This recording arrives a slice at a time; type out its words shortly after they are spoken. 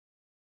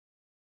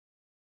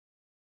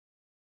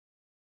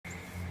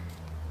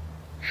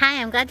Hi,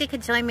 I'm glad you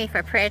could join me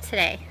for prayer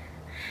today.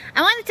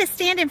 I wanted to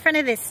stand in front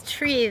of this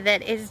tree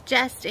that is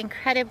just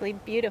incredibly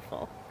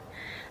beautiful.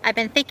 I've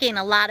been thinking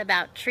a lot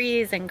about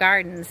trees and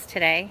gardens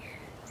today.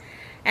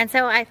 And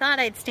so I thought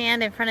I'd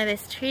stand in front of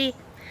this tree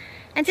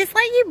and just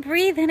let you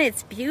breathe in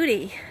its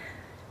beauty.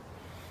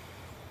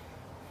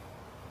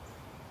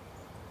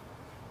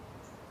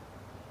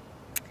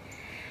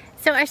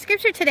 So our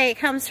scripture today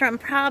comes from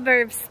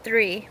Proverbs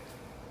 3,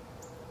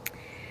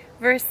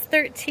 verse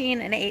 13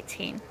 and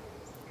 18.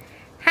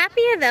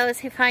 Happy are those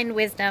who find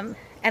wisdom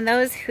and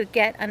those who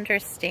get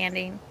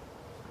understanding.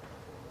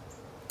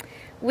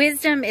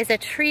 Wisdom is a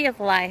tree of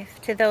life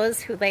to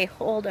those who lay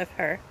hold of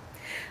her.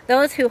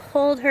 Those who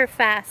hold her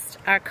fast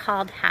are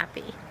called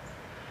happy.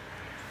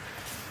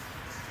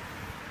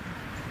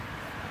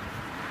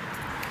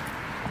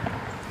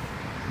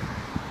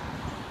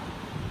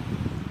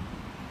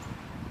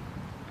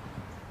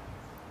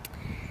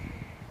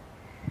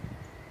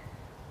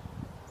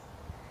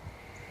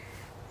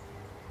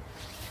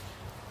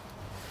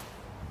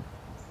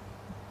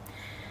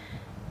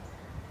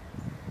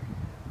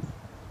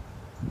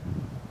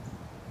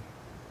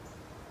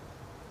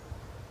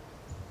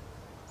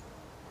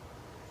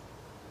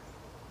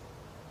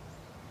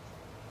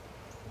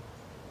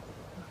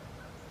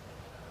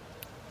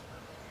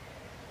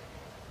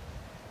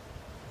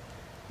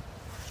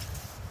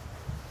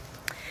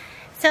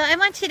 So I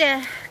want you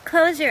to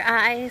close your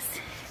eyes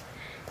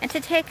and to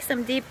take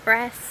some deep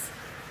breaths.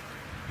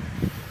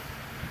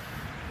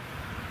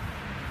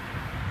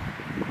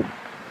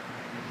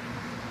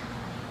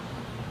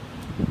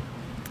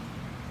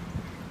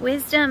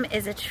 Wisdom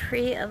is a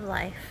tree of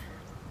life.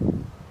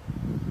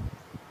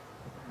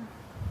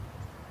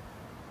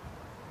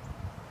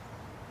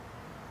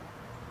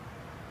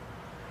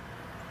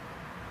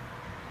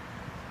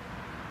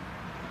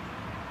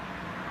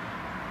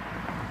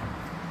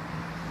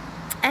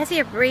 As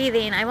you're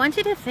breathing, I want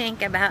you to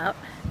think about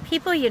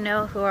people you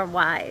know who are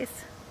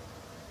wise.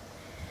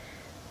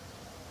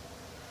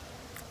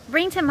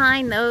 Bring to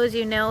mind those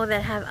you know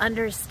that have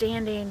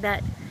understanding,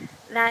 that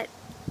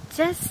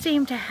just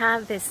seem to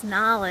have this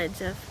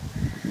knowledge of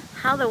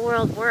how the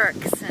world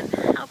works and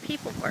how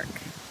people work.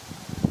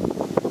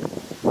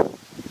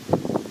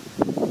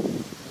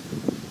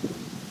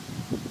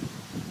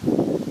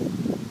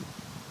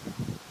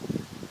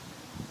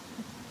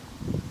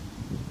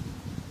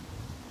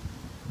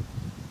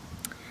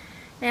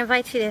 I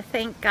invite you to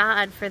thank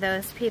God for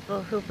those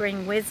people who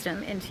bring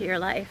wisdom into your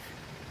life.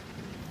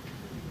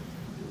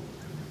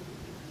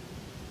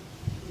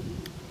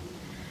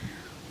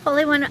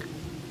 Holy One,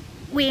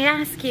 we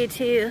ask you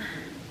to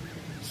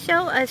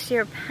show us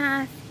your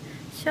path,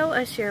 show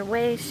us your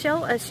way,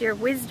 show us your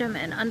wisdom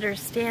and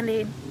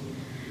understanding.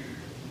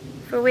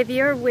 For with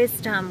your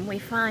wisdom we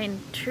find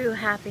true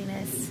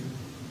happiness.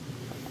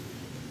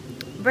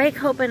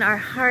 Break open our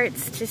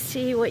hearts to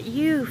see what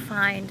you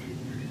find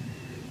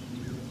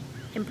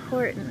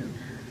important.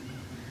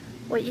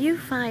 What you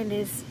find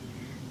is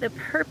the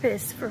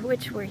purpose for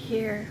which we're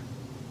here.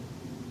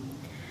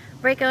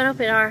 Break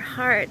open our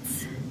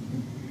hearts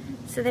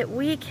so that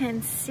we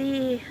can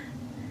see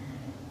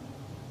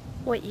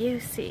what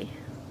you see,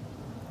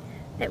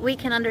 that we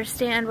can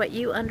understand what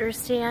you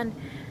understand,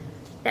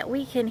 that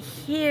we can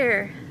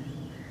hear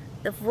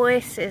the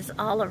voices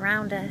all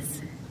around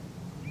us.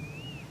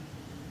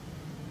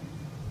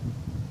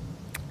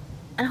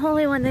 And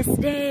Holy One, this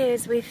day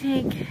as we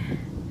think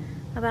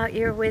about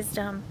your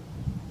wisdom,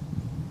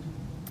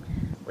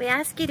 we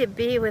ask you to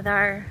be with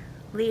our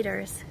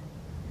leaders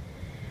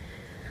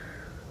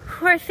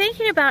who are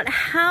thinking about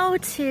how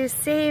to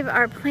save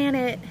our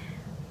planet,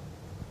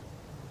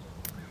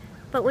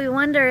 but we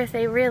wonder if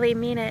they really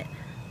mean it.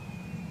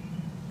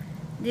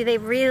 Do they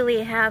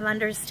really have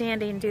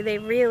understanding? Do they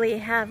really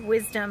have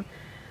wisdom?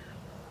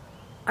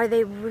 Are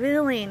they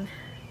willing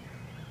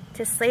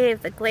to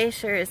save the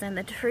glaciers and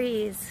the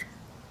trees,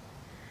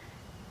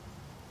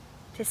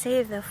 to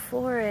save the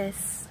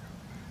forests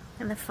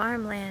and the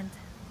farmland,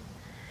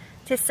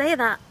 to save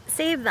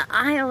the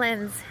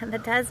islands and the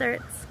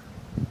deserts?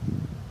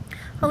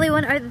 Holy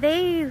One, are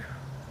they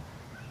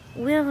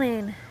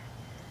willing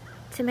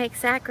to make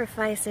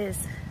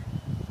sacrifices?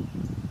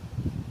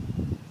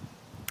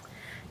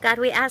 God,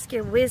 we ask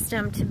your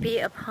wisdom to be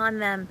upon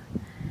them,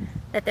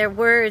 that their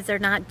words are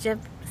not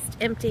just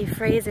empty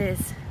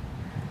phrases,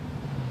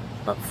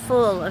 but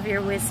full of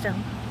your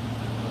wisdom.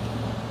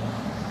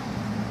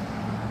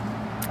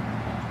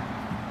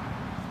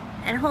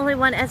 And Holy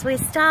One, as we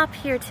stop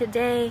here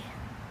today,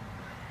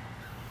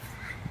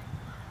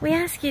 we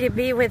ask you to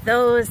be with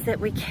those that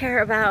we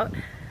care about,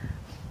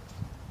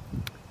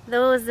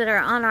 those that are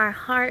on our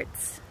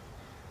hearts,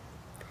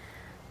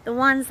 the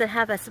ones that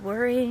have us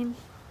worrying,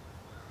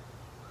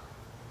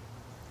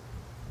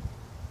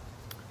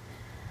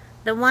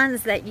 the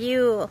ones that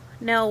you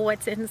know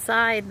what's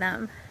inside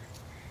them,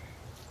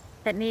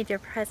 that need your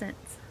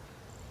presence.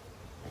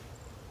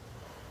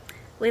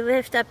 We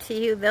lift up to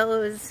you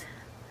those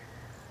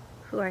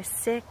who are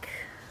sick,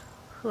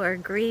 who are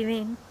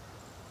grieving.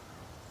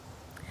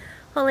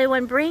 Holy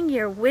One, bring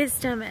your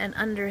wisdom and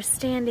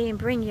understanding,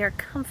 bring your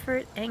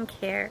comfort and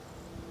care.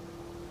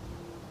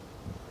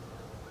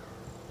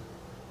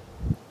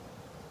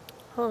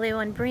 Holy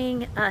One,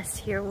 bring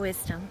us your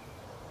wisdom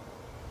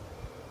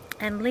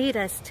and lead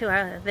us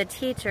to the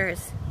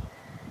teachers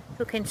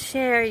who can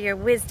share your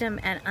wisdom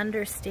and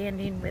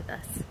understanding with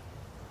us.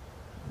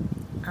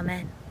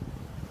 Amen.